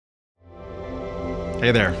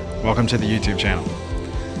Hey there, welcome to the YouTube channel.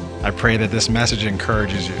 I pray that this message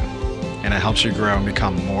encourages you and it helps you grow and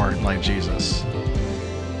become more like Jesus.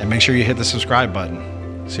 And make sure you hit the subscribe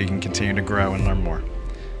button so you can continue to grow and learn more.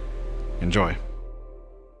 Enjoy.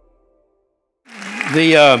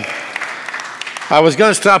 I was going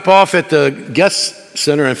to stop off at the guest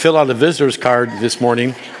center and fill out a visitor's card this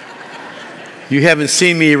morning. You haven't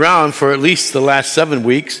seen me around for at least the last 7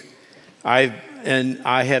 weeks. I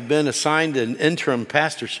have been assigned an interim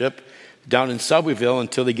pastorship down in Subwayville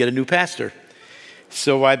until they get a new pastor.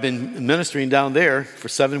 So I've been ministering down there for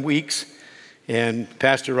 7 weeks, and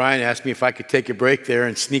Pastor Ryan asked me if I could take a break there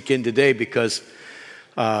and sneak in today because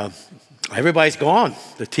everybody's gone.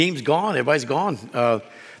 The team's gone. Everybody's gone.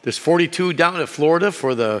 There's 42 down at Florida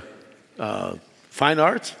for the fine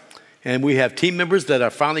arts, and we have team members that are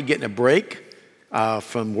finally getting a break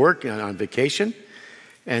from work and on vacation.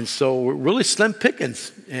 And so we're really slim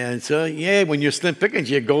pickings. And so, yeah, when you're slim pickings,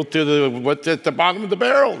 you go to what's at the bottom of the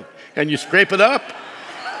barrel and you scrape it up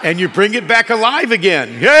and you bring it back alive again.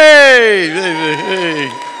 Hey!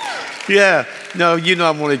 Yeah. No, you know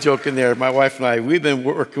I'm only joking there. My wife and I, we've been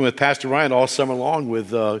working with Pastor Ryan all summer long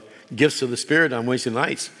with Gifts of the Spirit on Wednesday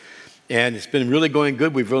nights. And it's been really going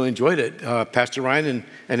good. We've really enjoyed it. Pastor Ryan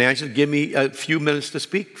and Angela give me a few minutes to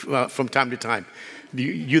speak from time to time.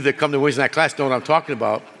 You that come to Wednesday night class know what I'm talking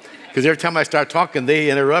about. Because every time I start talking, they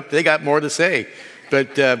interrupt. They got more to say.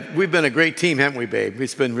 But we've been a great team, haven't we, babe?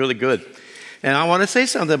 It's been really good. And I want to say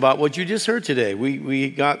something about what you just heard today. We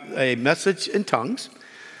got a message in tongues.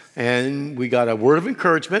 And we got a word of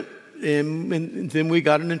encouragement. And then we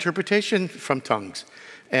got an interpretation from tongues.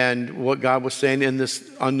 And what God was saying in this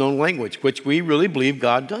unknown language, which we really believe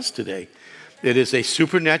God does today. It is a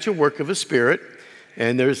supernatural work of His Spirit.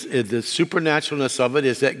 And there's the supernaturalness of it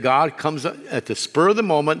is that God comes at the spur of the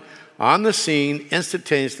moment, on the scene,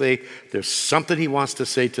 instantaneously. There's something He wants to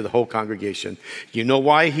say to the whole congregation. You know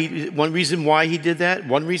why one reason why He did that?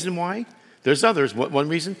 One reason why? There's others. One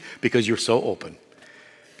reason? Because you're so open.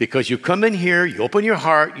 Because you come in here, you open your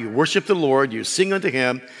heart, you worship the Lord, you sing unto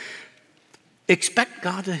Him. Expect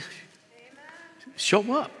God to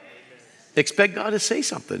show up. Expect God to say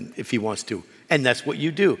something if He wants to. And that's what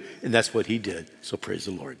you do. And that's what He did. So praise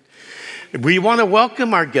the Lord. We want to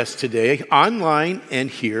welcome our guests today online and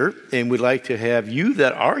here. And we'd like to have you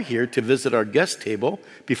that are here to visit our guest table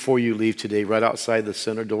before you leave today, right outside the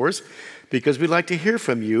center doors. Because we'd like to hear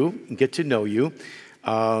from you and get to know you.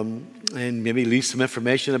 And maybe leave some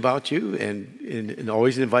information about you and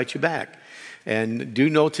always invite you back. And do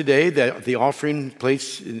know today that the offering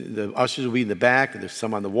place, the ushers will be in the back, and there's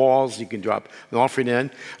some on the walls. You can drop an offering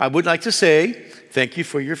in. I would like to say thank you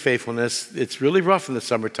for your faithfulness. It's really rough in the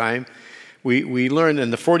summertime. We learned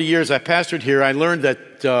in the 40 years I pastored here, I learned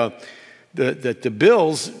that the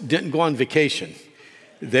Bills didn't go on vacation.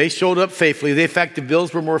 They showed up faithfully. In fact, the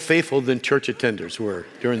Bills were more faithful than church attenders were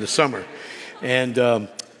during the summer. And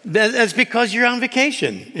that's because you're on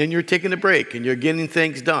vacation and you're taking a break and you're getting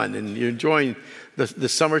things done and you're enjoying the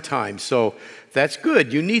summertime. So that's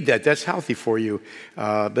good. You need that. That's healthy for you.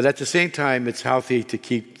 But at the same time, it's healthy to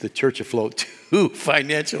keep the church afloat too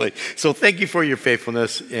financially. So thank you for your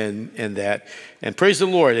faithfulness in that. And praise the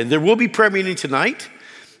Lord. And there will be prayer meeting tonight.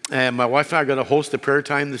 And my wife and I are going to host a prayer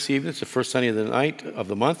time this evening. It's the first Sunday of the night of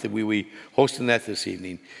the month, and we will be hosting that this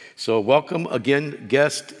evening. So welcome again,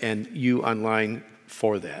 guest, and you online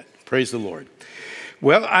for that. Praise the Lord.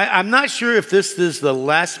 Well, I'm not sure if this is the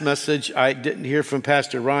last message. I didn't hear from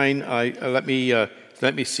Pastor Ryan. Let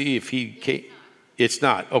me see if he came. It's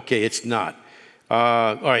not. Okay, it's not.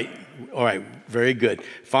 All right, very good.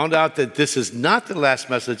 Found out that this is not the last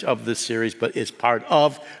message of this series, but it's part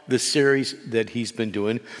of the series that he's been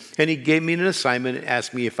doing. And he gave me an assignment and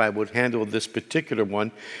asked me if I would handle this particular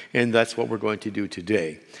one, and that's what we're going to do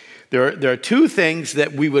today. There are two things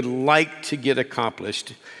that we would like to get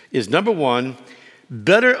accomplished. Is number one,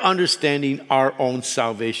 better understanding our own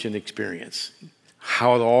salvation experience,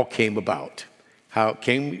 how it all came about,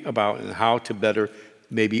 and how to better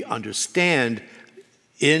maybe understand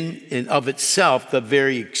in and of itself the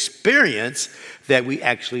very experience that we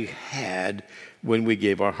actually had when we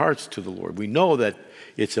gave our hearts to the Lord. We know that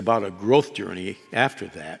it's about a growth journey after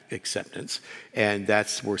that, acceptance. And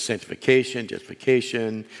that's where sanctification,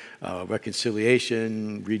 justification,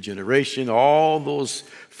 reconciliation, regeneration, all those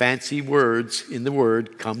fancy words in the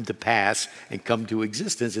Word come to pass and come to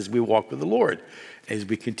existence as we walk with the Lord, as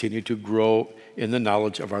we continue to grow in the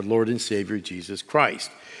knowledge of our Lord and Savior, Jesus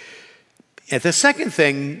Christ. And the second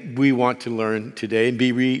thing we want to learn today, and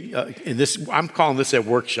in this, I'm calling this a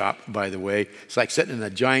workshop, by the way. It's like sitting in a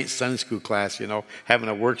giant Sunday school class, having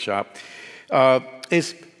a workshop,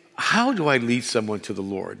 is how do I lead someone to the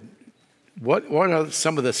Lord? What are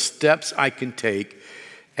some of the steps I can take?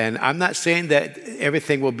 And I'm not saying that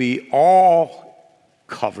everything will be all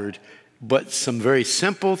covered, but some very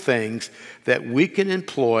simple things that we can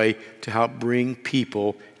employ to help bring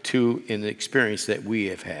people to an experience that we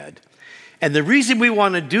have had. And the reason we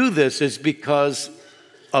want to do this is because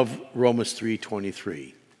of Romans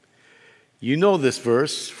 3:23. You know this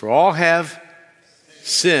verse, for all have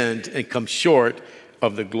sinned and come short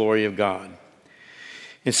of the glory of God.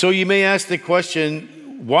 And so you may ask the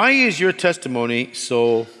question, why is your testimony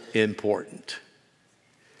so important?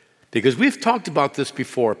 Because we've talked about this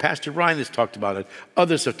before. Pastor Ryan has talked about it.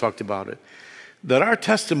 Others have talked about it. That our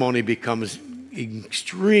testimony becomes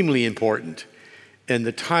extremely important in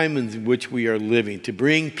the time in which we are living to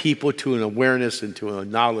bring people to an awareness and to a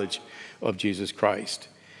knowledge of Jesus Christ.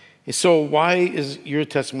 And so why is your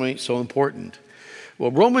testimony so important?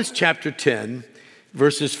 Well, Romans chapter 10,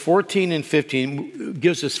 verses 14 and 15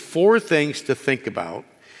 gives us 4 things to think about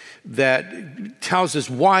that tells us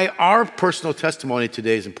why our personal testimony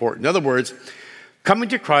today is important. In other words, coming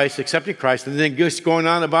to Christ, accepting Christ, and then just going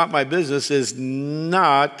on about my business is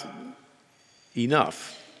not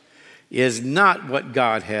enough. Is not what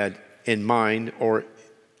God had in mind or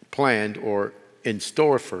planned or in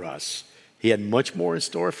store for us. He had much more in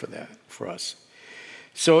store for us.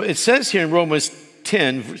 So it says here in Romans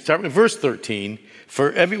 10, starting with verse 13,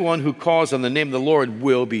 for everyone who calls on the name of the Lord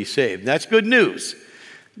will be saved. That's good news.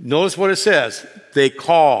 Notice what it says. They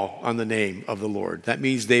call on the name of the Lord. That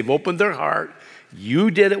means they've opened their heart.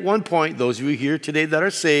 You did at one point. Those of you here today that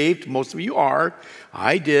are saved, most of you are.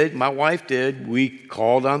 I did. My wife did. We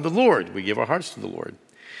called on the Lord. We give our hearts to the Lord.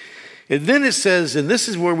 And then it says, and this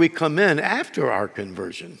is where we come in after our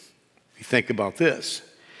conversion. We think about this.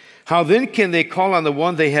 How then can they call on the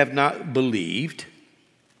one they have not believed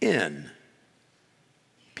in?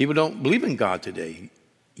 People don't believe in God today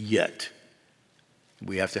yet.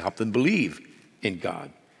 We have to help them believe in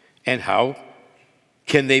God. And how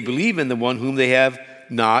can they believe in the one whom they have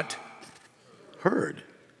not heard?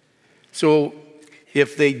 So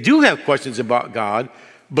if they do have questions about God,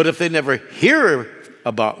 but if they never hear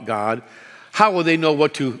about God, how will they know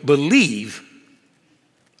what to believe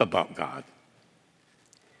about God?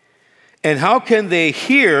 And how can they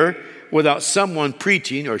hear without someone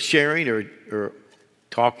preaching or sharing or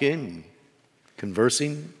talking,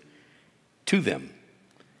 conversing to them?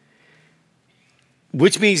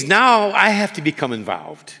 Which means now I have to become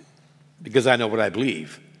involved because I know what I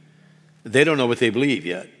believe. They don't know what they believe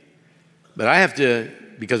yet. But I have to,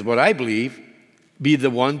 because of what I believe, be the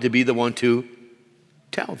one to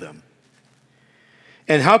tell them.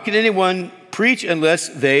 And how can anyone preach unless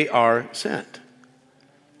they are sent?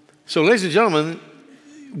 So, ladies and gentlemen,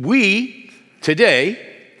 we today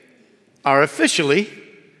are officially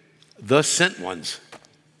the sent ones.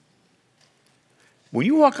 When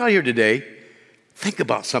you walk out here today, think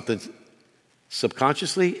about something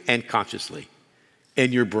subconsciously and consciously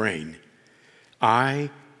in your brain. I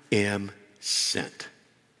am sent.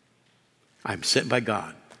 I'm sent by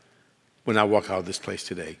God when I walk out of this place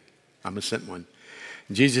today. I'm a sent one.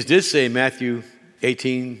 Jesus did say in Matthew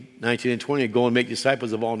 18, 19, and 20, go and make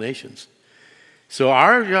disciples of all nations. So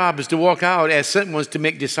our job is to walk out as sent ones to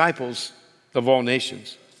make disciples of all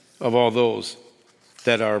nations, of all those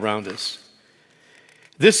that are around us.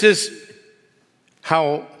 This is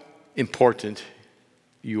how important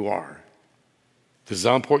you are. This is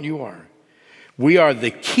how important you are. We are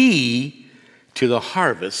the key to the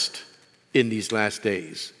harvest in these last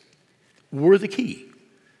days. We're the key.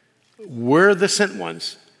 We're the sent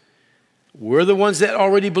ones. We're the ones that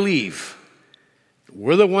already believe.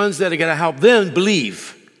 We're the ones that are going to help them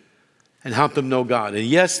believe and help them know God. And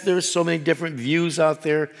yes, there's so many different views out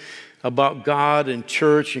there about God and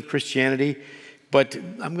church and Christianity, but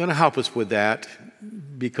I'm going to help us with that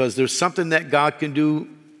because there's something that God can do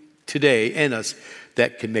today in us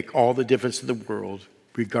that can make all the difference in the world,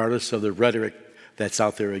 regardless of the rhetoric that's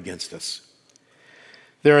out there against us.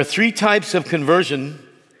 There are 3 types of conversion,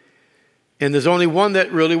 and there's only one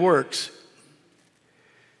that really works.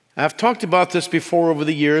 I've talked about this before over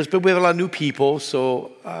the years, but we have a lot of new people,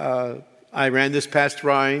 so I ran this past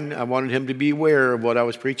Ryan. I wanted him to be aware of what I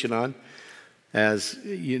was preaching on. As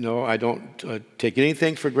you know, I don't take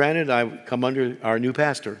anything for granted. I come under our new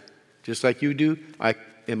pastor. Just like you do, I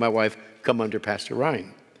and my wife come under Pastor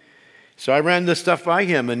Ryan. So I ran this stuff by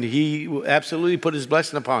him, and he absolutely put his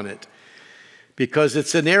blessing upon it because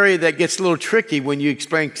it's an area that gets a little tricky when you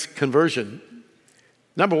explain conversion.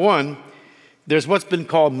 Number one, there's what's been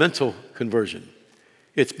called mental conversion.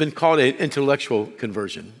 It's been called an intellectual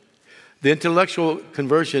conversion. The intellectual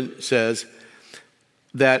conversion says,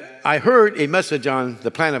 that I heard a message on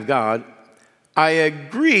the plan of God. I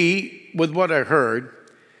agree with what I heard.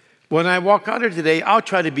 When I walk out of today, I'll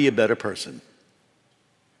try to be a better person.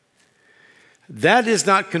 That is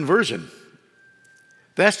not conversion.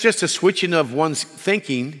 That's just a switching of one's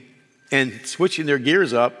thinking and switching their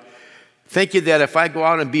gears up, thinking that if I go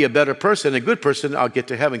out and be a better person, a good person, I'll get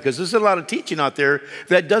to heaven. Because there's a lot of teaching out there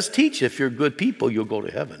that does teach if you're good people, you'll go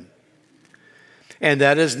to heaven. And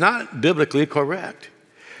that is not biblically correct.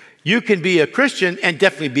 You can be a Christian and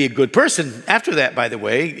definitely be a good person after that, by the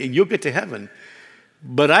way, and you'll get to heaven.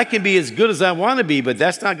 But I can be as good as I want to be, but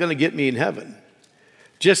that's not going to get me in heaven.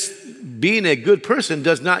 Just being a good person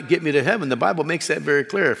does not get me to heaven. The Bible makes that very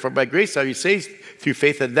clear. For by grace are you saved through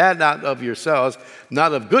faith, and that not of yourselves,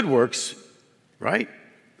 not of good works, right?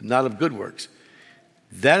 Not of good works.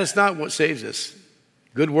 That is not what saves us.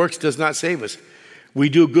 Good works does not save us. We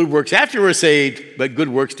do good works after we're saved, but good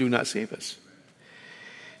works do not save us.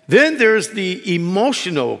 Then there's the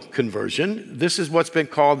emotional conversion. This is what's been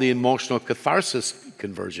called the emotional catharsis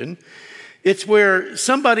conversion. It's where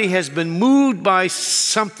somebody has been moved by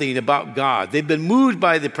something about God. They've been moved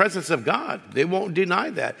by the presence of God. They won't deny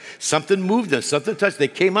that. Something moved them, something touched. They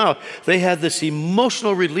came out. They had this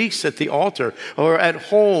emotional release at the altar or at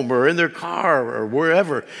home or in their car or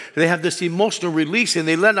wherever. They have this emotional release and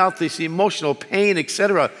they let out this emotional pain,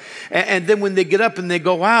 etc. And then when they get up and they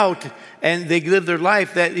go out and they live their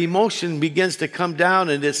life, that emotion begins to come down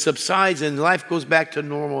and it subsides and life goes back to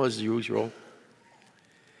normal as usual.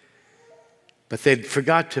 But they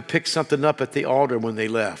forgot to pick something up at the altar when they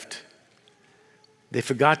left. They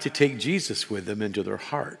forgot to take Jesus with them into their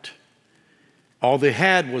heart. All they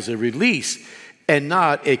had was a release and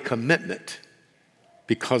not a commitment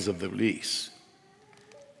because of the release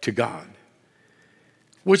to God.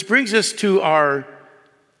 Which brings us to our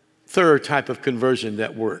third type of conversion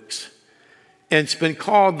that works. And it's been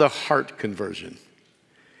called the heart conversion.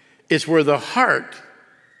 It's where the heart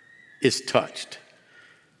is touched.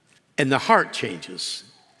 And the heart changes.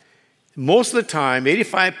 Most of the time,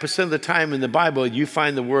 85% of the time in the Bible, you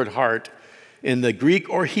find the word heart. In the Greek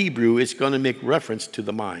or Hebrew, it's going to make reference to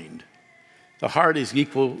the mind. The heart is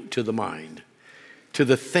equal to the mind, to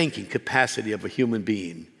the thinking capacity of a human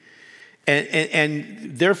being.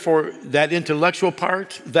 And therefore, that intellectual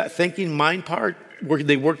part, that thinking mind part, where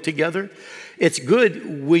they work together, it's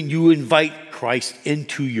good when you invite Christ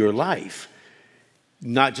into your life.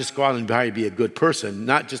 Not just go out and try to be a good person,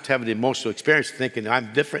 not just have an emotional experience thinking,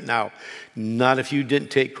 I'm different now. Not if you didn't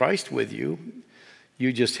take Christ with you.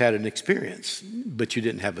 You just had an experience, but you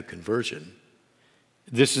didn't have a conversion.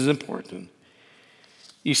 This is important.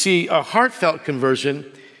 You see, a heartfelt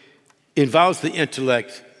conversion involves the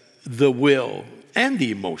intellect, the will, and the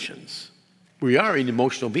emotions. We are an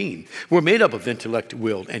emotional being. We're made up of intellect,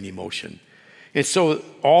 will, and emotion. And so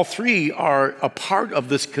all three are a part of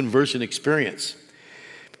this conversion experience.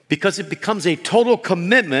 Because it becomes a total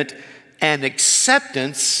commitment and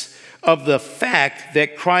acceptance of the fact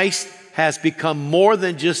that Christ has become more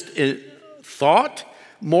than just a thought,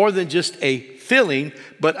 more than just a feeling,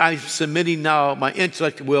 but I'm submitting now my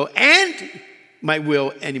intellect, will, and my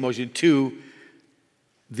will and emotion to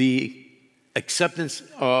the acceptance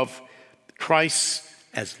of Christ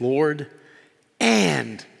as Lord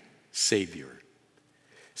and Savior.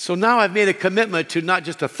 So now I've made a commitment to not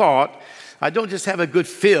just a thought. I don't just have a good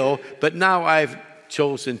feel, but now I've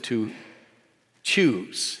chosen to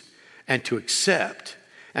choose and to accept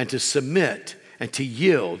and to submit and to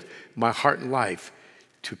yield my heart and life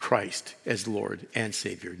to Christ as Lord and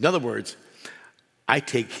Savior. In other words, I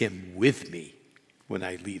take him with me when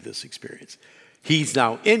I leave this experience. He's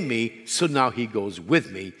now in me, so now he goes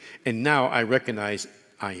with me, and now I recognize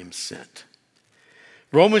I am sent.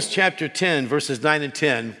 Romans chapter 10, verses 9 and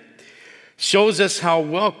 10 shows us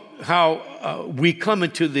how we come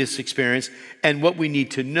into this experience and what we need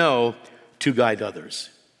to know to guide others.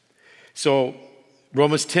 So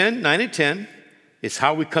Romans 10, 9 and 10 is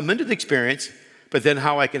how we come into the experience, but then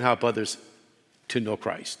how I can help others to know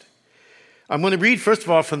Christ. I'm going to read, first of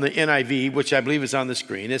all, from the NIV, which I believe is on the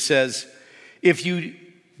screen. It says, if you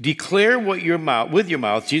declare with your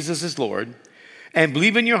mouth, Jesus is Lord, and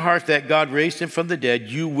believe in your heart that God raised him from the dead,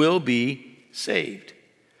 you will be saved.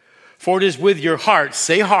 For it is with your heart,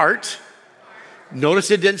 say heart.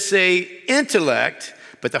 Notice it didn't say intellect,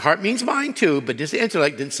 but the heart means mind too, but this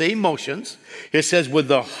intellect didn't say emotions. It says with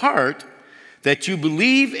the heart that you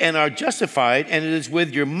believe and are justified, and it is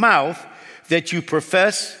with your mouth that you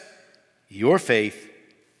profess your faith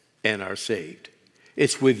and are saved.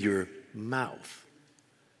 It's with your mouth.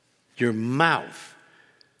 Your mouth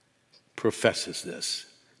professes this.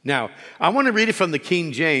 Now, I want to read it from the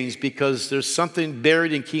King James because there's something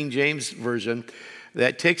buried in King James Version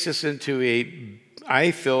that takes us into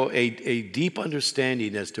I feel, a deep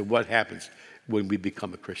understanding as to what happens when we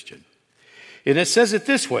become a Christian. And it says it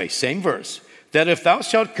this way, same verse, that if thou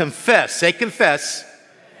shalt confess, say confess,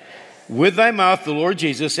 with thy mouth the Lord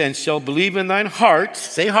Jesus, and shalt believe in thine heart,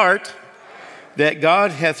 say heart, that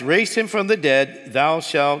God hath raised him from the dead, thou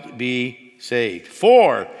shalt be saved.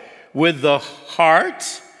 For with the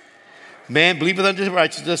heart man believeth unto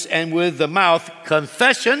righteousness, and with the mouth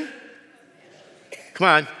confession. Come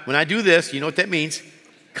on, when I do this, you know what that means.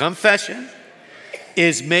 Confession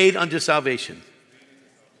is made unto salvation.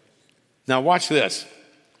 Now watch this.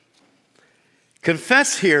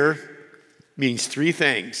 Confess here means three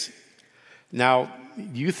things. Now,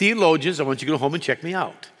 you theologians, I want you to go home and check me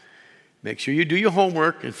out. Make sure you do your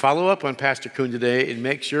homework and follow up on Pastor Kuhn today and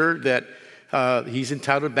make sure that he's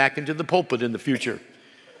entitled back into the pulpit in the future.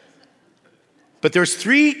 But there's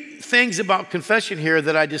three things about confession here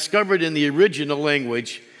that I discovered in the original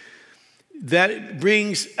language that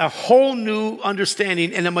brings a whole new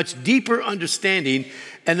understanding and a much deeper understanding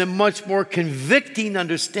and a much more convicting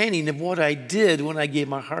understanding of what I did when I gave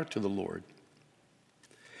my heart to the Lord.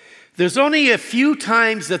 There's only a few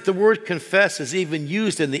times that the word confess is even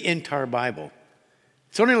used in the entire Bible.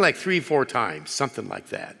 It's only like 3-4 times, something like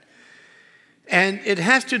that. And it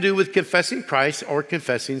has to do with confessing Christ or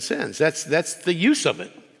confessing sins. That's the use of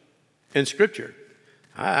it in Scripture.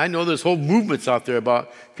 I know there's whole movements out there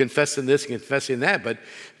about confessing this and confessing that, but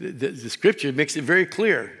the Scripture makes it very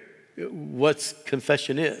clear what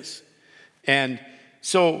confession is. And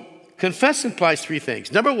so confess implies three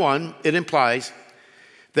things. Number one, it implies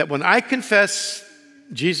that when I confess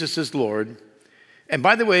Jesus is Lord, and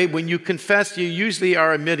by the way, when you confess, you usually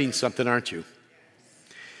are admitting something, aren't you?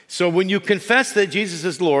 So when you confess that Jesus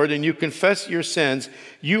is Lord and you confess your sins,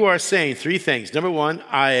 you are saying three things. Number one,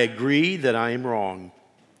 I agree that I am wrong.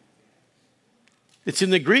 It's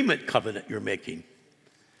an agreement covenant you're making.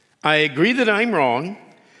 I agree that I'm wrong.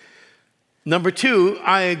 Number two,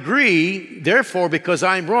 I agree, therefore, because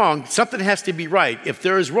I'm wrong, something has to be right. If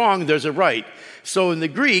there is wrong, there's a right. So in the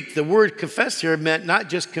Greek, the word confess here meant not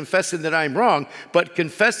just confessing that I'm wrong, but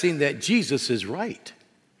confessing that Jesus is right.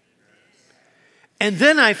 And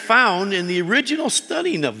then I found in the original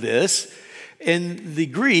studying of this, in the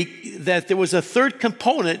Greek, that there was a third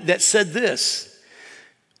component that said this.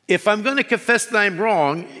 If I'm going to confess that I'm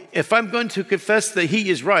wrong, if I'm going to confess that he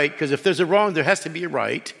is right, because if there's a wrong, there has to be a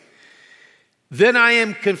right, then I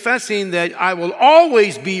am confessing that I will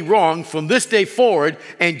always be wrong from this day forward,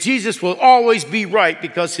 and Jesus will always be right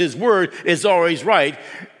because his word is always right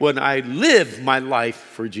when I live my life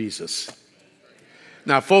for Jesus.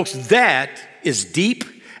 Now, folks, that is deep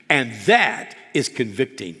and that is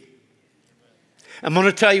convicting. I'm going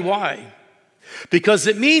to tell you why. Because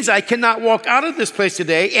it means I cannot walk out of this place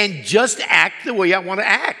today and just act the way I want to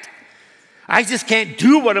act. I just can't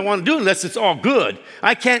do what I want to do unless it's all good.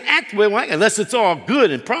 I can't act the way I want unless it's all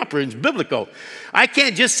good and proper and biblical. I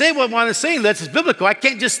can't just say what I want to say unless it's biblical. I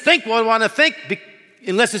can't just think what I want to think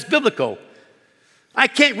unless it's biblical. I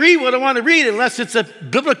can't read what I want to read unless it's a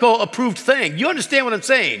biblical approved thing. You understand what I'm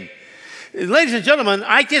saying? Ladies and gentlemen,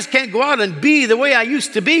 I just can't go out and be the way I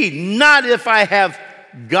used to be. Not if I have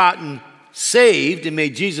gotten saved and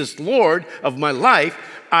made Jesus Lord of my life.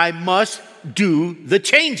 I must do the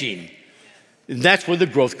changing. And that's where the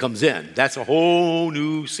growth comes in. That's a whole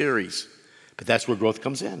new series. But that's where growth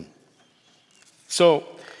comes in. So,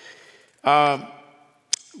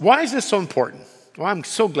 why is this so important? Well, I'm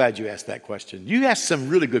so glad you asked that question. You asked some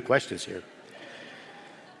really good questions here.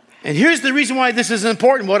 And here's the reason why this is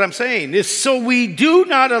important, what I'm saying, is so we do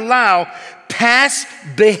not allow past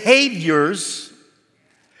behaviors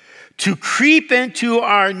to creep into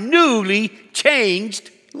our newly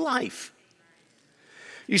changed life.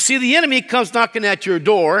 You see, the enemy comes knocking at your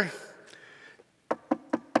door.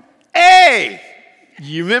 Hey,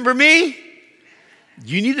 you remember me?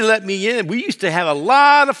 You need to let me in. We used to have a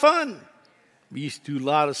lot of fun. We used to do a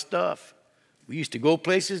lot of stuff. We used to go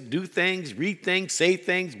places, do things, read things, say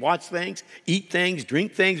things, watch things, eat things,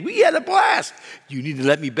 drink things. We had a blast. You need to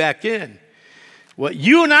let me back in. What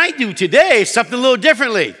you and I do today is something a little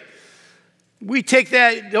differently. We take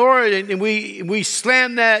that door and we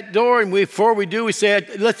slam that door, and before we do, we say,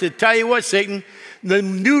 listen, tell you what, Satan, the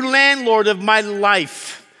new landlord of my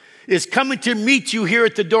life is coming to meet you here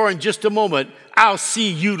at the door in just a moment. I'll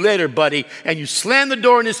see you later, buddy. And you slam the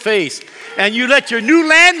door in his face, and you let your new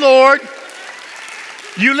landlord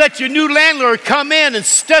come in and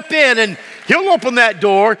step in, and he'll open that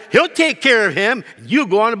door. He'll take care of him. You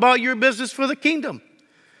go on about your business for the kingdom.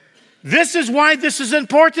 This is why this is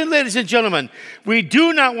important, ladies and gentlemen. We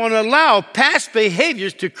do not want to allow past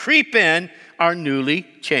behaviors to creep in our newly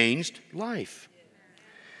changed life.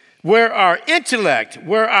 Where our intellect,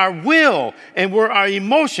 where our will, and where our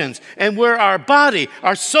emotions, and where our body,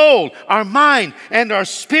 our soul, our mind, and our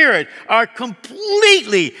spirit are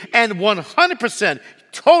completely and 100%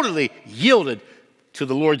 totally yielded to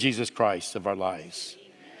the Lord Jesus Christ of our lives.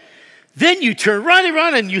 Then you turn right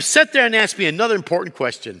around and you sit there and ask me another important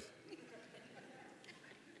question.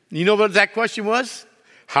 You know what that question was?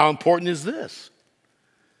 How important is this?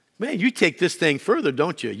 Man, you take this thing further,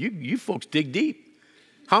 don't you? You folks dig deep.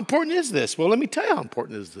 How important is this? Well, let me tell you how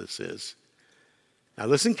important this is. Now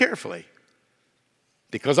listen carefully.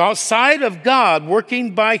 Because outside of God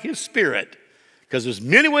working by his Spirit, because there's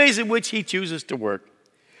many ways in which he chooses to work,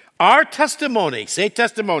 our testimony, say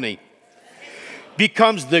testimony,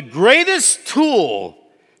 becomes the greatest tool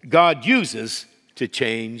God uses to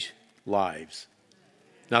change lives.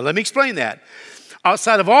 Now, let me explain that.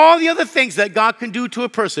 Outside of all the other things that God can do to a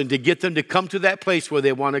person to get them to come to that place where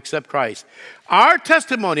they want to accept Christ, our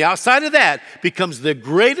testimony outside of that becomes the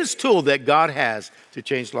greatest tool that God has to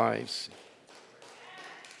change lives.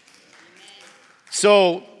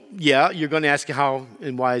 So, yeah, you're going to ask how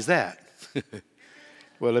and why is that?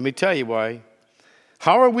 Well, let me tell you why.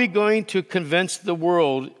 How are we going to convince the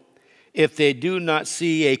world if they do not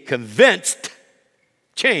see a convinced,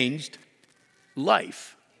 changed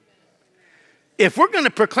life? If we're going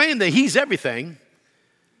to proclaim that he's everything,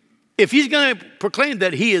 if he's going to proclaim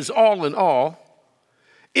that he is all in all,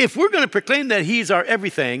 if we're going to proclaim that he's our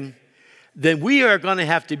everything, then we are going to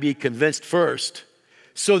have to be convinced first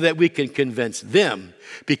so that we can convince them,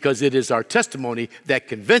 because it is our testimony that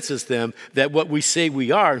convinces them that what we say we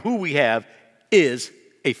are and who we have is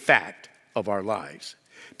a fact of our lives.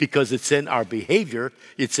 Because it's in our behavior,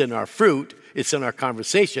 it's in our fruit, it's in our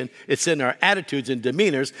conversation, it's in our attitudes and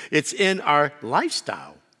demeanors, it's in our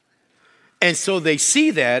lifestyle. And so they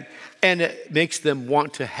see that, and it makes them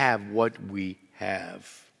want to have what we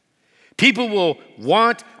have. People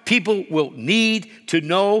will need to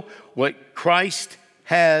know what Christ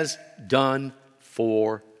has done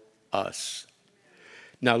for us.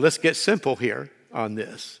 Now let's get simple here on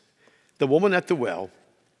this. The woman at the well,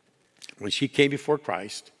 when she came before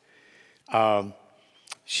Christ,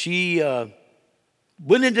 she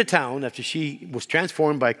went into town after she was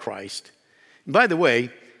transformed by Christ. And by the way,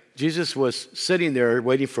 Jesus was sitting there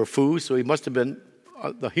waiting for food, so he must have been,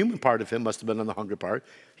 the human part of him must have been on the hungry part.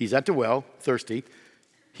 He's at the well, thirsty.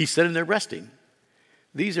 He's sitting there resting.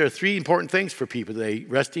 These are three important things for people today: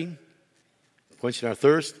 resting, quenching our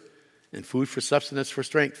thirst, and food for sustenance for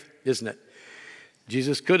strength, isn't it?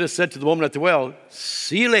 Jesus could have said to the woman at the well,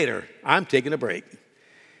 "See you later, I'm taking a break."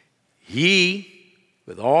 He,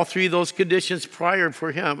 with all three of those conditions prior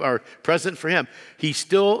for him, or present for him, he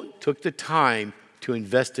still took the time to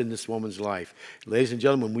invest in this woman's life. Ladies and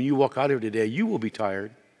gentlemen, when you walk out here today, you will be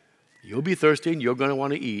tired, you'll be thirsty, and you're going to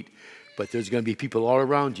want to eat, but there's going to be people all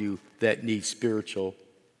around you that need spiritual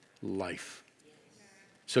life.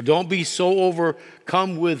 So don't be so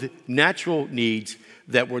overcome with natural needs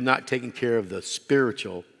that we're not taking care of the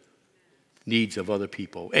spiritual needs of other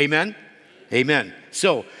people. Amen? Amen.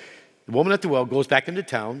 So the woman at the well goes back into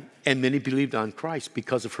town, and many believed on Christ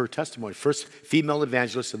because of her testimony. First female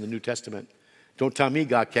evangelist in the New Testament. Don't tell me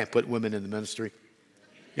God can't put women in the ministry.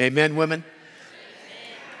 Amen, women?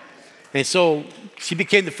 And so she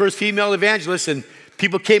became the first female evangelist, and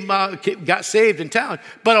people got saved in town.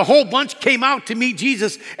 But a whole bunch came out to meet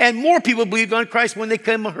Jesus, and more people believed on Christ when they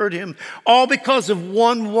came and heard him, all because of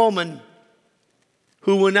one woman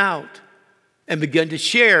who went out and began to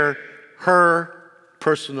share her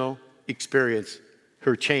personal experience,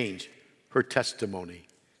 her change, her testimony.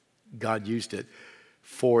 God used it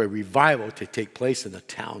for a revival to take place in the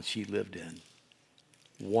town she lived in.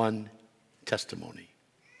 One testimony.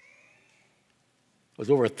 There's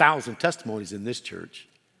over 1,000 testimonies in this church.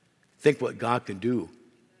 Think what God can do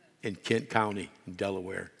in Kent County, in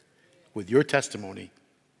Delaware, with your testimony.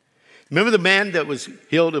 Remember the man that was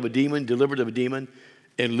healed of a demon, delivered of a demon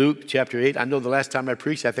in Luke chapter 8? I know the last time I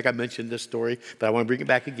preached, I think I mentioned this story, but I want to bring it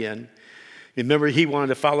back again. Remember, he wanted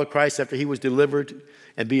to follow Christ after he was delivered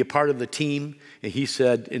and be a part of the team. And he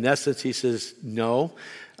said, in essence, he says, no.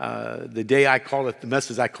 The day I called it, the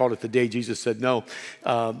message I called it the day Jesus said no.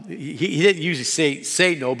 He didn't usually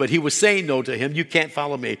say no, but he was saying no to him. You can't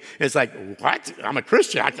follow me. It's like, what? I'm a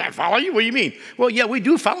Christian. I can't follow you? What do you mean? Well, yeah, we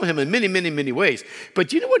do follow him in many, many, many ways.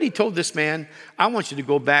 But you know what he told this man? I want you to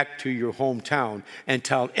go back to your hometown and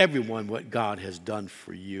tell everyone what God has done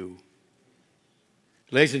for you.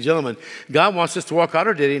 Ladies and gentlemen, God wants us to walk out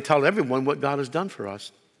our day and tell everyone what God has done for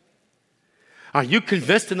us. Are you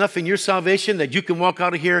convinced enough in your salvation that you can walk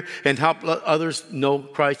out of here and help others know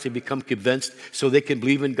Christ and become convinced so they can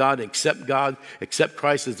believe in God, accept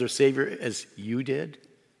Christ as their Savior as you did,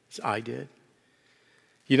 as I did?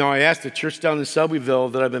 You know, I asked the church down in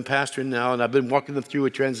Selbyville that I've been pastoring now, and I've been walking them through a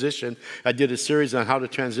transition. I did a series on how to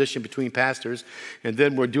transition between pastors, and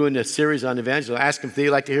then we're doing a series on evangelism. I asked them if they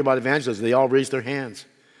like to hear about evangelism. They all raised their hands.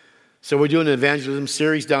 So we're doing an evangelism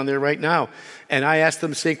series down there right now. And I asked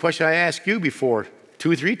them the same question I asked you before,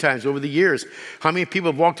 2 or 3 times over the years. How many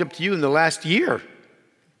people have walked up to you in the last year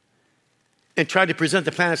and tried to present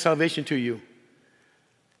the plan of salvation to you?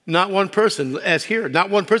 Not one person, as here, not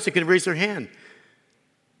one person can raise their hand.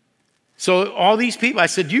 So all these people, I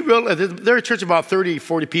said, you realize they're a church of about 30,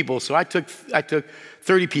 40 people. So I took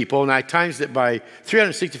 30 people and I times it by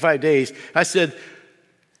 365 days. I said,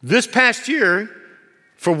 this past year,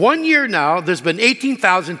 for 1 year now, there's been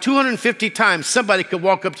 18,250 times somebody could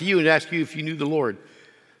walk up to you and ask you if you knew the Lord.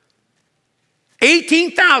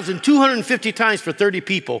 18,250 times for 30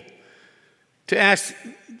 people to ask,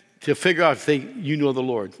 to figure out if you know the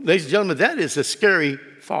Lord. Ladies and gentlemen, that is a scary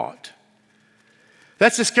thought.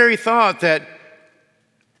 That's a scary thought that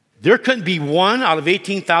there couldn't be one out of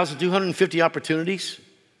 18,250 opportunities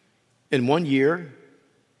in 1 year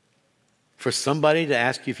for somebody to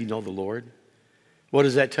ask you if you know the Lord. What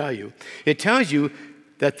does that tell you? It tells you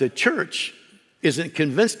that the church isn't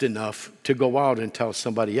convinced enough to go out and tell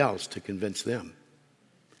somebody else to convince them.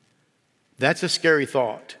 That's a scary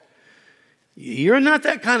thought. You're not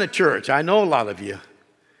that kind of church. I know a lot of you.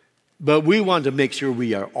 But we want to make sure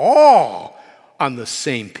we are all on the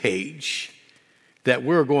same page, that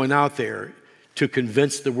we're going out there to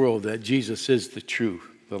convince the world that Jesus is the truth,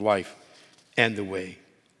 the life, and the way.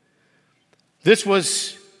 This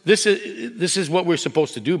is what we're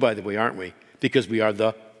supposed to do, by the way, aren't we? Because we are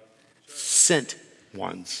the sent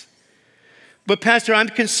ones. But Pastor, I'm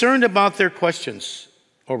concerned about their questions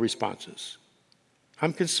or responses.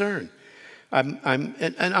 I'm concerned. I'm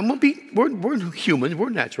gonna be. We're human. We're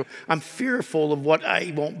natural. I'm fearful of what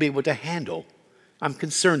I won't be able to handle. I'm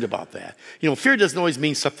concerned about that. You know, fear doesn't always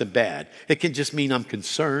mean something bad. It can just mean I'm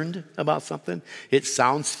concerned about something. It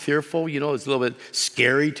sounds fearful, you know, it's a little bit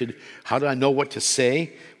scary to, how do I know what to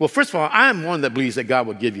say? Well, first of all, I'm one that believes that God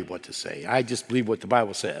will give you what to say. I just believe what the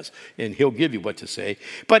Bible says, and he'll give you what to say.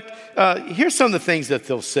 But here's some of the things that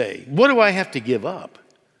they'll say. What do I have to give up?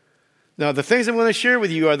 Now, the things I'm going to share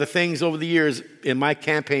with you are the things over the years in my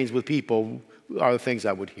campaigns with people are the things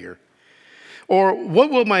I would hear. Or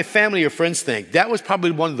what will my family or friends think? That was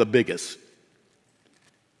probably one of the biggest.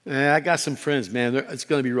 I got some friends, man. It's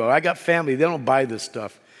going to be real. I got family. They don't buy this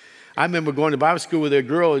stuff. I remember going to Bible school with a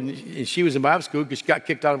girl, and she was in Bible school because she got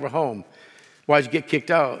kicked out of her home. Why did you get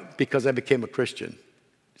kicked out? Because I became a Christian.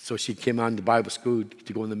 So she came on to Bible school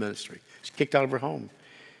to go in the ministry. She's kicked out of her home.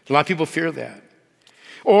 A lot of people fear that.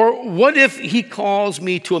 Or what if he calls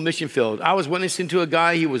me to a mission field? I was witnessing to a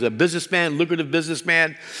guy, he was a businessman, lucrative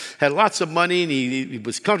businessman, had lots of money, and he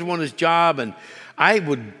was comfortable in his job, and I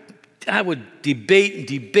would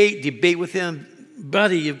debate with him.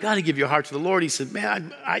 Buddy, you've got to give your heart to the Lord. He said,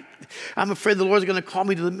 man, I'm afraid the Lord's going to call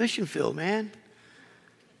me to the mission field, man.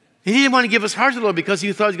 He didn't want to give his heart to the Lord because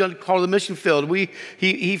he thought he was going to call to the mission field.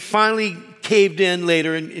 He finally caved in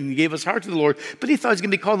later and gave his heart to the Lord, but he thought he was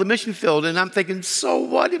going to be called to the mission field. And I'm thinking, so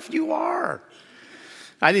what if you are?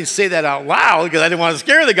 I didn't say that out loud because I didn't want to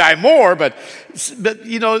scare the guy more, but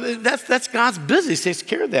you know, that's God's business. He takes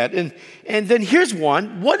care of that. And then here's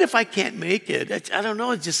one. What if I can't make it? I don't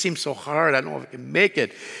know. It just seems so hard. I don't know if I can make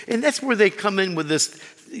it. And that's where they come in with this.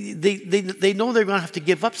 They know they're going to have to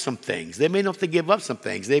give up some things. They may not have to give up some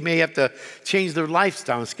things. They may have to change their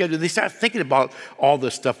lifestyle and schedule. They start thinking about all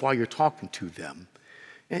this stuff while you're talking to them.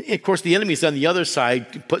 And of course, the enemy's on the other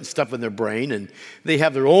side putting stuff in their brain, and they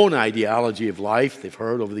have their own ideology of life they've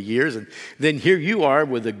heard over the years. And then here you are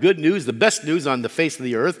with the good news, the best news on the face of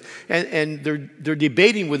the earth, and they're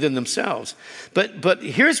debating within themselves. But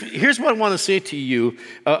here's what I want to say to you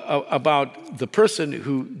about the person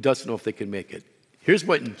who doesn't know if they can make it. Here's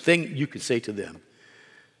what thing you could say to them.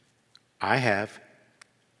 I have.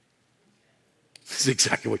 This is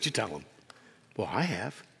exactly what you tell them. Well, I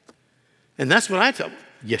have. And that's what I tell them.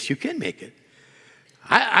 Yes, you can make it.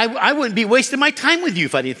 I wouldn't be wasting my time with you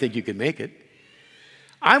if I didn't think you could make it.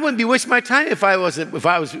 I wouldn't be wasting my time if I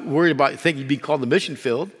was worried about thinking you'd be called the mission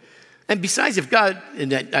field. And besides, if God,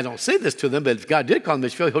 and I don't say this to them, but if God did call them the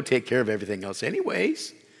mission field, he'll take care of everything else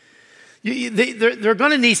anyways. They're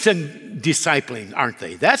going to need some discipling, aren't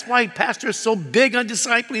they? That's why pastor is so big on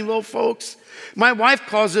discipling little folks. My wife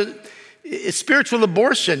calls it spiritual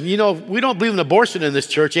abortion. You know, we don't believe in abortion in this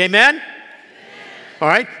church, amen? All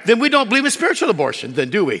right? Then we don't believe in spiritual abortion, then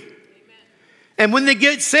do we? And when they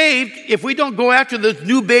get saved, if we don't go after the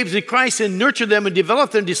new babes in Christ and nurture them and develop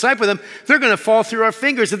them, disciple them, they're going to fall through our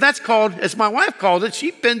fingers. And that's called, as my wife called it,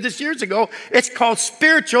 she penned this years ago, it's called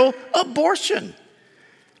spiritual abortion.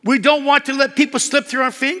 We don't want to let people slip through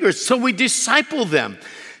our fingers, so we disciple them.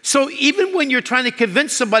 So even when you're trying to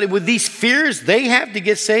convince somebody with these fears they have to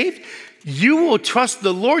get saved, you will trust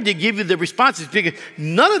the Lord to give you the responses, because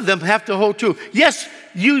none of them have to hold true. Yes,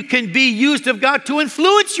 you can be used of God to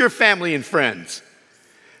influence your family and friends.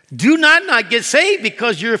 Do not get saved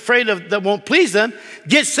because you're afraid of that won't please them.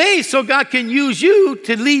 Get saved so God can use you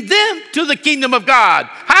to lead them to the kingdom of God.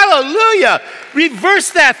 Hallelujah.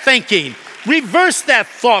 Reverse that thinking. Reverse that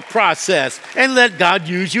thought process and let God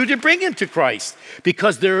use you to bring him to Christ,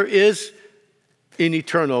 because there is an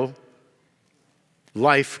eternal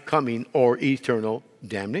life coming or eternal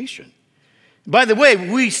damnation. By the way,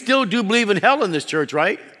 we still do believe in hell in this church,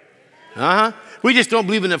 right? We just don't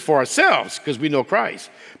believe in it for ourselves because we know Christ.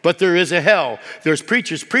 But there is a hell. There's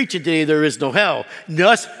preachers preaching today there is no hell.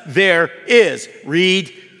 Thus there is.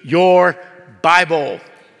 Read your Bible.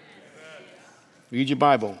 Read your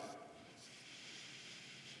Bible.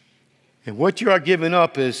 And what you are giving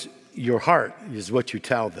up is your heart, is what you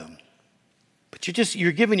tell them. But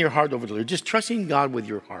you're giving your heart over to the Lord, just trusting God with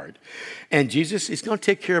your heart. And Jesus is going to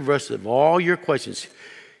take care of us of all your questions.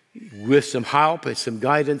 With some help and some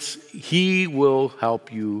guidance, he will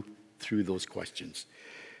help you through those questions.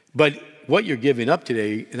 But what you're giving up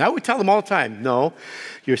today, and I would tell them all the time, no,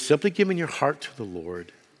 you're simply giving your heart to the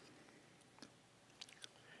Lord.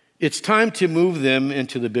 It's time to move them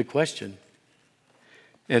into the big question.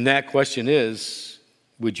 And that question is,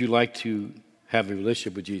 would you like to have a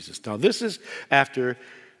relationship with Jesus? Now, this is after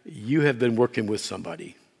you have been working with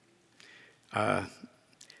somebody.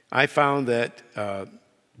 I found that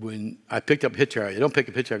when I picked up hitchhikers, I don't pick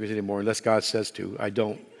up hitchhikers anymore unless God says to. I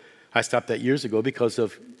don't. I stopped that years ago because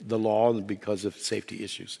of the law and because of safety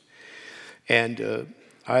issues. And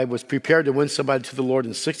I was prepared to win somebody to the Lord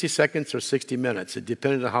in 60 seconds or 60 minutes. It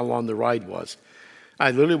depended on how long the ride was. I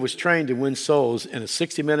literally was trained to win souls in a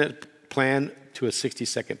 60-minute plan to a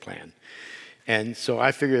 60-second plan. And so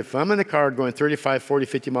I figured if I'm in the car going 35, 40,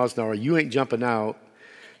 50 miles an hour, you ain't jumping out,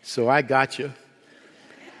 so I got you.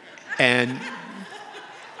 And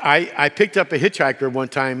I picked up a hitchhiker one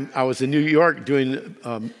time. I was in New York doing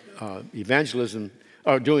evangelism,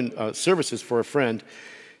 or doing services for a friend,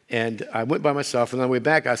 and I went by myself, and on the way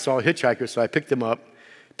back I saw a hitchhiker, so I picked him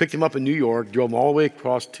up in New York, drove him all the way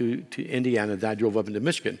across to Indiana, then I drove up into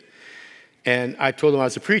Michigan. And I told him I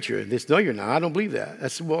was a preacher. And they said, no, you're not. I don't believe that. I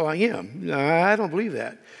said, well, I am. No, I don't believe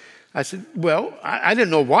that. I said, well, I didn't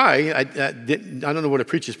know why. I don't know what a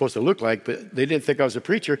preacher is supposed to look like, but they didn't think I was a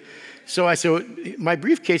preacher. So I said, well, my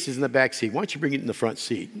briefcase is in the back seat. Why don't you bring it in the front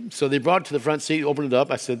seat? So they brought it to the front seat, opened it up.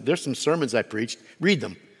 I said, there's some sermons I preached. Read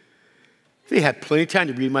them. They had plenty of time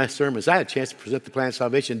to read my sermons. I had a chance to present the plan of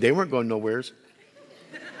salvation. They weren't going nowheres.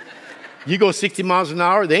 You go 60 miles an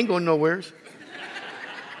hour, they ain't going nowheres.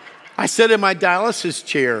 I sat in my dialysis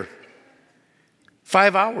chair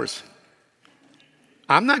 5 hours.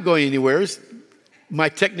 I'm not going anywheres. My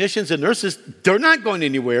technicians and nurses, they're not going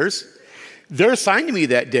anywheres. They're assigned to me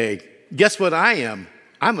that day. Guess what I am?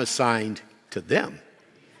 I'm assigned to them.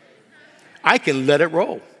 I can let it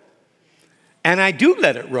roll. And I do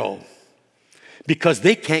let it roll because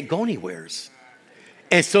they can't go anywheres.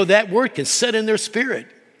 And so that word can set in their spirit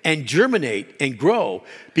and germinate and grow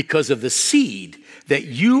because of the seed that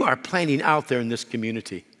you are planting out there in this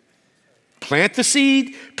community. Plant the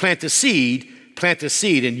seed, plant the seed, plant the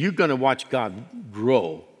seed, and you're going to watch God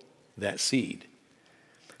grow that seed.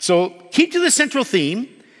 So keep to the central theme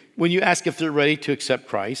when you ask if they're ready to accept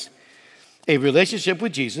Christ. A relationship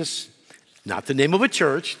with Jesus, not the name of a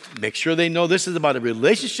church. Make sure they know this is about a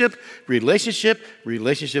relationship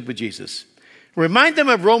with Jesus. Remind them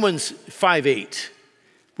of Romans 5:8.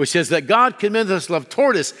 Which says that God commended us love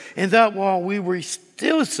toward us, and that while we were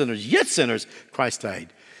still sinners, yet sinners, Christ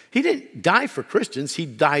died. He didn't die for Christians. He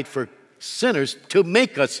died for sinners to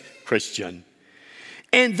make us Christian.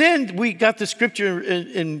 And then we got the scripture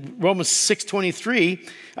in Romans 6:23.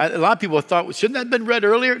 A lot of people thought, shouldn't that have been read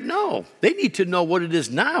earlier? No, they need to know what it is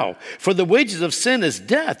now. For the wages of sin is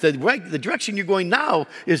death. The direction you're going now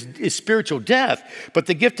is spiritual death. But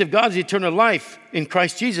the gift of God is eternal life in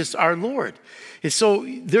Christ Jesus our Lord. And so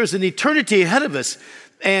there's an eternity ahead of us.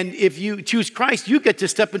 And if you choose Christ, you get to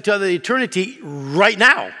step into the eternity right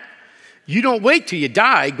now. You don't wait till you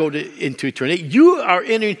die, into eternity. You are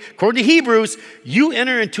entering, according to Hebrews, you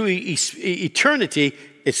enter into eternity.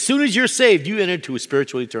 As soon as you're saved, you enter into a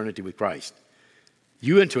spiritual eternity with Christ.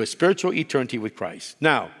 you into a spiritual eternity with Christ.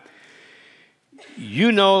 Now,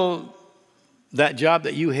 you know that job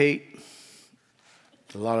that you hate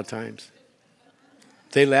a lot of times.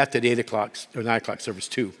 They laughed at 8 o'clock or 9 o'clock service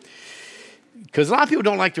too. Because a lot of people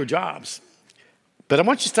don't like their jobs. But I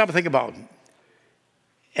want you to stop and think about it.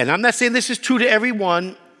 And I'm not saying this is true to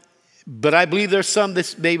everyone, but I believe there's some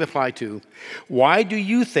this may apply to. Why do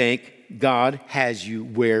you think God has you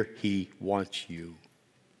where he wants you?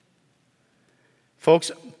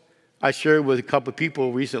 Folks, I shared with a couple of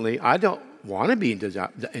people recently, I don't want to be in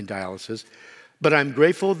dialysis, but I'm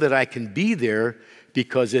grateful that I can be there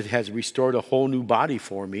because it has restored a whole new body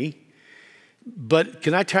for me. But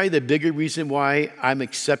can I tell you the bigger reason why I'm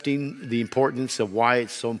accepting the importance of why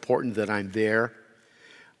it's so important that I'm there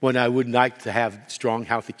when I would like to have strong,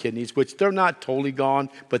 healthy kidneys, which they're not totally gone,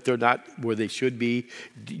 but they're not where they should be.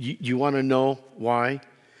 You want to know why?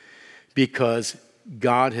 Because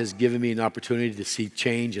God has given me an opportunity to see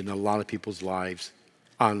change in a lot of people's lives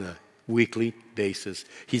on a weekly basis.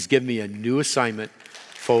 He's given me a new assignment,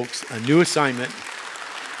 folks, a new assignment.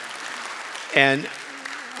 And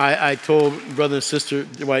I told brother and sister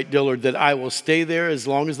Dwight Dillard that I will stay there as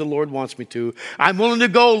long as the Lord wants me to. I'm willing to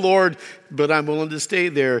go, Lord, but I'm willing to stay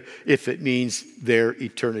there if it means their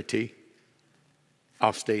eternity.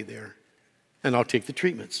 I'll stay there, and I'll take the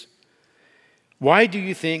treatments. Why do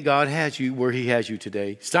you think God has you where he has you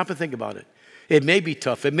today? Stop and think about it. It may be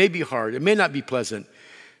tough. It may be hard. It may not be pleasant.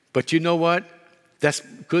 But you know what? That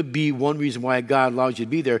could be one reason why God allows you to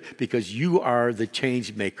be there, because you are the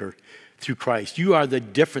change maker through Christ. You are the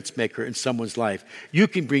difference maker in someone's life. You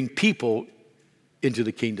can bring people into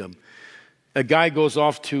the kingdom. A guy goes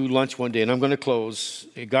off to lunch one day, and I'm going to close.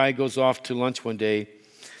 A guy goes off to lunch one day,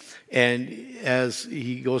 and as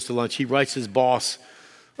he goes to lunch, he writes his boss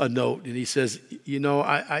a note, and he says, you know,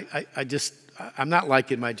 I'm not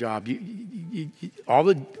liking my job. All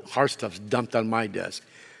the hard stuff's dumped on my desk.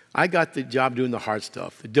 I got the job doing the hard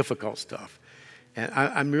stuff, the difficult stuff. And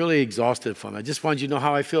I'm really exhausted from it. I just wanted you to know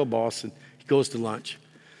how I feel, boss. And he goes to lunch.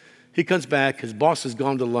 He comes back. His boss has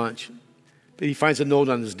gone to lunch. But he finds a note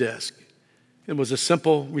on his desk. It was a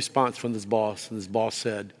simple response from his boss. And his boss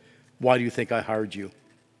said, why do you think I hired you?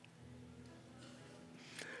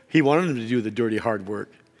 He wanted him to do the dirty, hard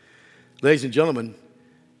work. Ladies and gentlemen,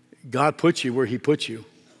 God puts you where he puts you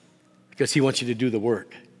because he wants you to do the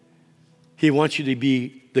work. He wants you to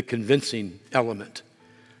be the convincing element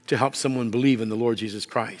to help someone believe in the Lord Jesus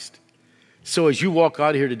Christ. So as you walk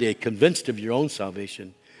out of here today convinced of your own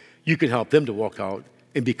salvation, you can help them to walk out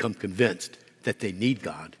and become convinced that they need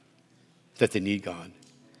God, that they need God.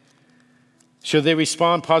 Should they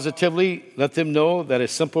respond positively, let them know that a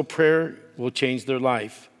simple prayer will change their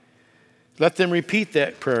life. Let them repeat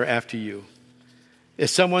that prayer after you. If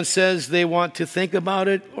someone says they want to think about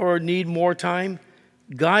it or need more time,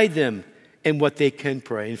 guide them in what they can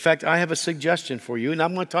pray. In fact, I have a suggestion for you, and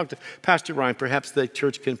I'm going to talk to Pastor Ryan. Perhaps the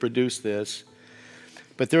church can produce this.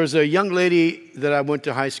 But there was a young lady that I went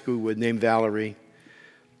to high school with named Valerie,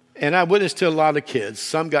 and I witnessed to a lot of kids.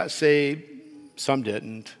 Some got saved, some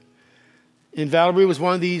didn't. And Valerie was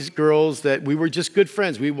one of these girls that we were just good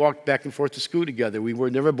friends. We walked back and forth to school together. We were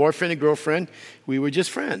never boyfriend and girlfriend. We were just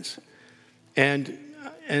friends. And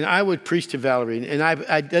I would preach to Valerie, and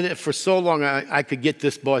I did it for so long I could get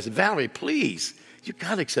this boy. I said, Valerie, please, you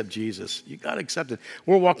got to accept Jesus. You got to accept it.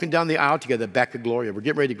 We're walking down the aisle together back at Gloria. We're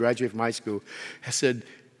getting ready to graduate from high school. I said,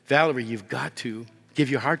 Valerie, you've got to give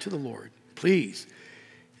your heart to the Lord, please.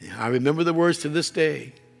 And I remember the words to this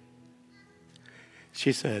day.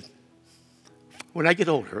 She said, when I get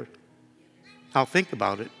older, I'll think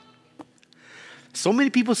about it. So many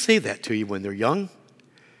people say that to you when they're young.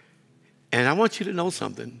 And I want you to know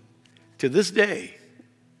something. To this day,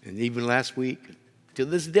 and even last week, to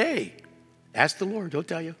this day, ask the Lord, he'll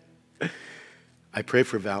tell you. I pray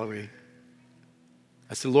for Valerie.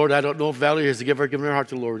 I said, Lord, I don't know if Valerie has given her heart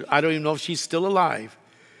to the Lord. I don't even know if she's still alive.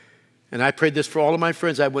 And I prayed this for all of my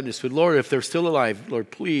friends I witnessed with. Lord, if they're still alive,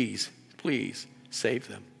 Lord, please, please save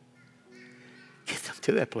them. Get them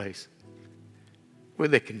to that place where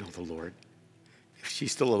they can know the Lord. If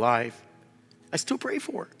she's still alive, I still pray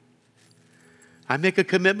for her. I make a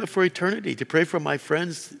commitment for eternity to pray for my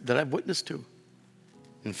friends that I've witnessed to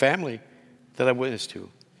and family that I've witnessed to.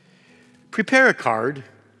 Prepare a card.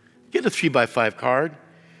 Get a 3x5 card.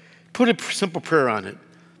 Put a simple prayer on it.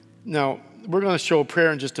 Now, we're going to show a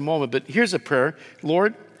prayer in just a moment, but here's a prayer.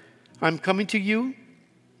 Lord, I'm coming to you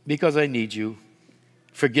because I need you.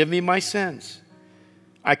 Forgive me my sins.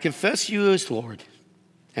 I confess you as Lord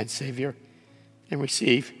and Savior and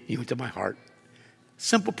receive you into my heart.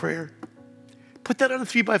 Simple prayer. Put that on a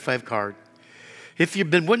 3x5 card. If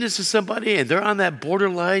you've been witnessing to somebody and they're on that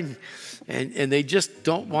borderline and they just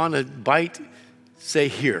don't want to bite, say,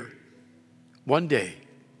 here, one day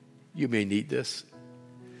you may need this.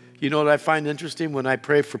 You know what I find interesting when I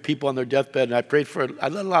pray for people on their deathbed, and I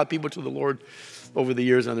led a lot of people to the Lord over the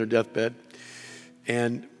years on their deathbed,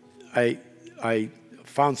 and I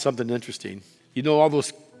found something interesting. You know all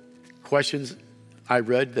those questions I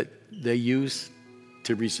read that they use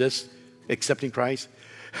to resist accepting Christ?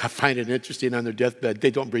 I find it interesting on their deathbed,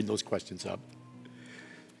 they don't bring those questions up.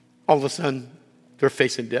 All of a sudden, they're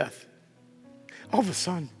facing death. All of a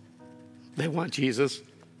sudden, they want Jesus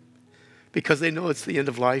because they know it's the end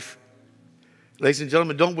of life. Ladies and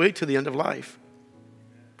gentlemen, don't wait till the end of life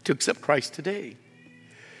to accept Christ today.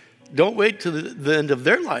 Don't wait till the end of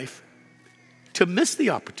their life to miss the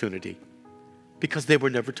opportunity because they were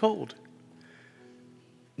never told.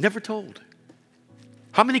 Never told.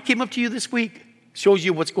 How many came up to you this week? Shows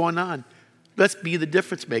you what's going on. Let's be the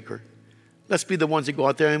difference maker. Let's be the ones that go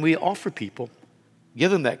out there and we offer people.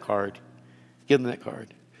 Give them that card. Give them that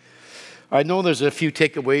card. I know there's a few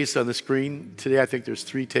takeaways on the screen today. I think there's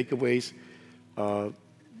 3 takeaways.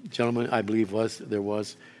 Gentlemen, I believe there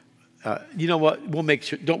was. You know what? We'll make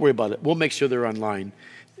sure. Don't worry about it. We'll make sure they're online.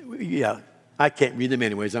 Yeah, I can't read them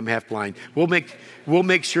anyways. I'm half blind. We'll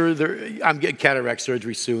make sure they're. I'm getting cataract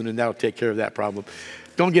surgery soon, and that'll take care of that problem.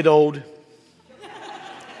 Don't get old.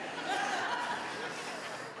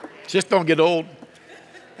 Just don't get old.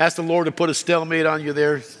 Ask the Lord to put a stalemate on you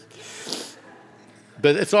there.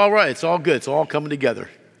 But it's all right. It's all good. It's all coming together.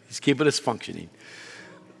 He's keeping us functioning.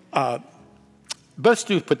 Best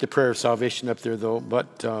do put the prayer of salvation up there, though.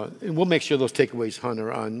 But and we'll make sure those takeaways, Hun,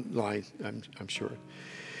 are online, I'm sure.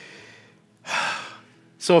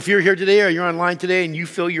 So if you're here today or you're online today and you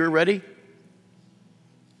feel you're ready,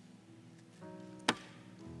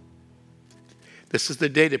 this is the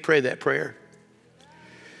day to pray that prayer.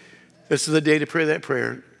 This is the day to pray that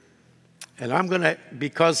prayer. And I'm going to,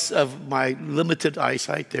 because of my limited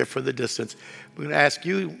eyesight there for the distance, I'm going to ask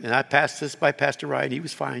you, and I passed this by Pastor Ryan. He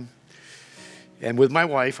was fine. And with my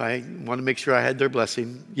wife, I want to make sure I had their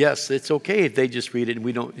blessing. Yes, it's okay if they just read it and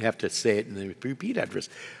we don't have to say it in the repeat address.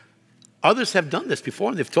 Others have done this before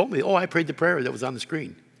and they've told me, oh, I prayed the prayer that was on the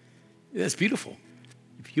screen. That's beautiful.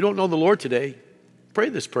 If you don't know the Lord today, pray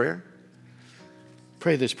this prayer.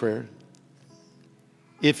 Pray this prayer.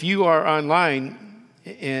 If you are online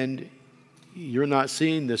and you're not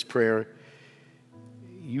seeing this prayer,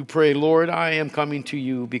 you pray, Lord, I am coming to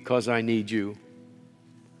you because I need you.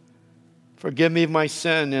 Forgive me of my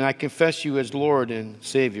sin, and I confess you as Lord and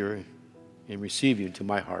Savior and receive you into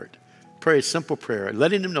my heart. Pray a simple prayer,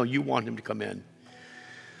 letting him know you want him to come in.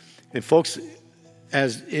 And folks,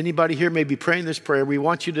 as anybody here may be praying this prayer, we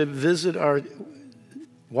want you to visit our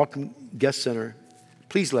Welcome Guest Center.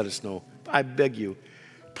 Please let us know. I beg you.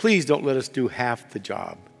 Please don't let us do half the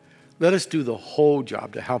job. Let us do the whole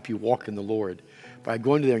job to help you walk in the Lord by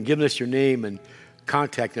going to there and giving us your name and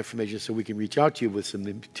contact information so we can reach out to you with some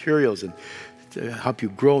materials and to help you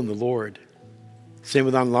grow in the Lord. Same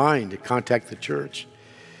with online, to contact the church.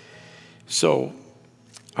 So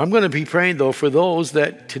I'm going to be praying, though, for those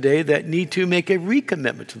that today that need to make a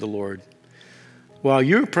recommitment to the Lord. While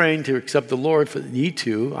you're praying to accept the Lord for the need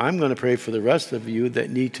to, I'm going to pray for the rest of you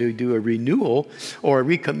that need to do a renewal or a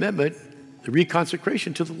recommitment, a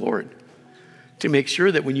reconsecration to the Lord, to make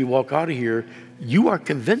sure that when you walk out of here, you are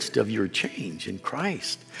convinced of your change in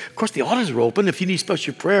Christ. Of course, the altars are open. If you need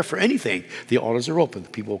special prayer for anything, the altars are open.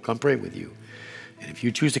 People will come pray with you. And if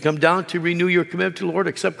you choose to come down to renew your commitment to the Lord,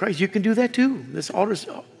 accept Christ, you can do that too. This altar is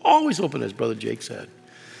always open, as Brother Jake said.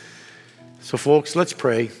 So, folks, let's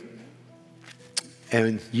pray.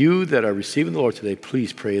 And you that are receiving the Lord today,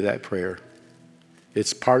 please pray that prayer.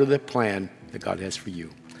 It's part of the plan that God has for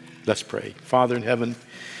you. Let's pray. Father in heaven,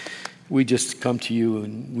 we just come to you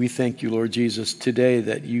and we thank you, Lord Jesus, today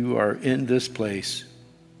that you are in this place.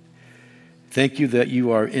 Thank you that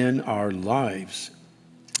you are in our lives,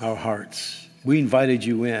 our hearts. We invited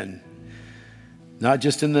you in, not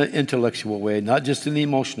just in the intellectual way, not just in the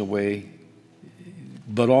emotional way,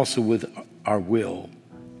 but also with our will.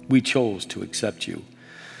 We chose to accept you.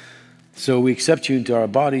 So we accept you into our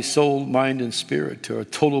body, soul, mind, and spirit, to our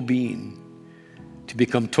total being, to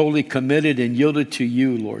become totally committed and yielded to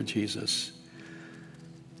you, Lord Jesus.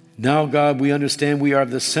 Now, God, we understand we are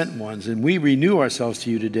the sent ones, and we renew ourselves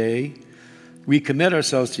to you today. We commit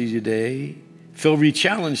ourselves to you today. Feel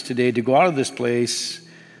re-challenged today to go out of this place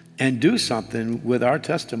and do something with our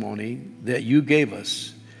testimony that you gave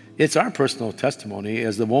us. It's our personal testimony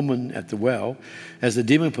as the woman at the well, as the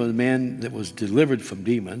demon man that was delivered from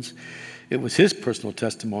demons, It was his personal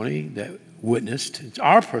testimony that witnessed. It's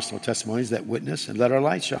our personal testimonies that witness and let our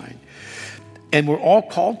light shine. And we're all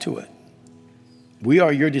called to it. We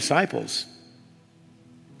are your disciples.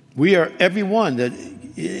 We are everyone that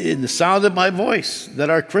in the sound of my voice that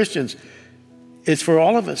are Christians. It's for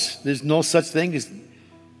all of us. There's no such thing as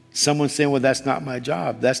someone saying, well, that's not my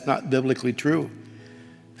job. That's not biblically true.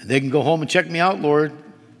 And they can go home and check me out, Lord.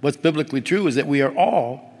 What's biblically true is that we are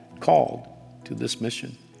all called to this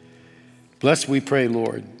mission. Bless, we pray,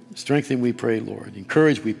 Lord. Strengthen, we pray, Lord.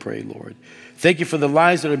 Encourage, we pray, Lord. Thank you for the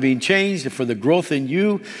lives that are being changed and for the growth in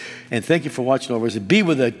you. And thank you for watching over us. And be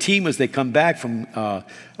with the team as they come back from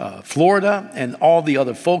Florida and all the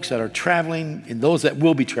other folks that are traveling and those that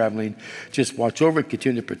will be traveling. Just watch over and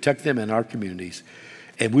continue to protect them and our communities.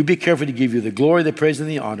 And we be careful to give you the glory, the praise, and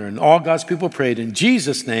the honor. And all God's people prayed in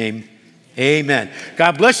Jesus' name, amen.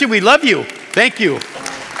 God bless you. We love you. Thank you.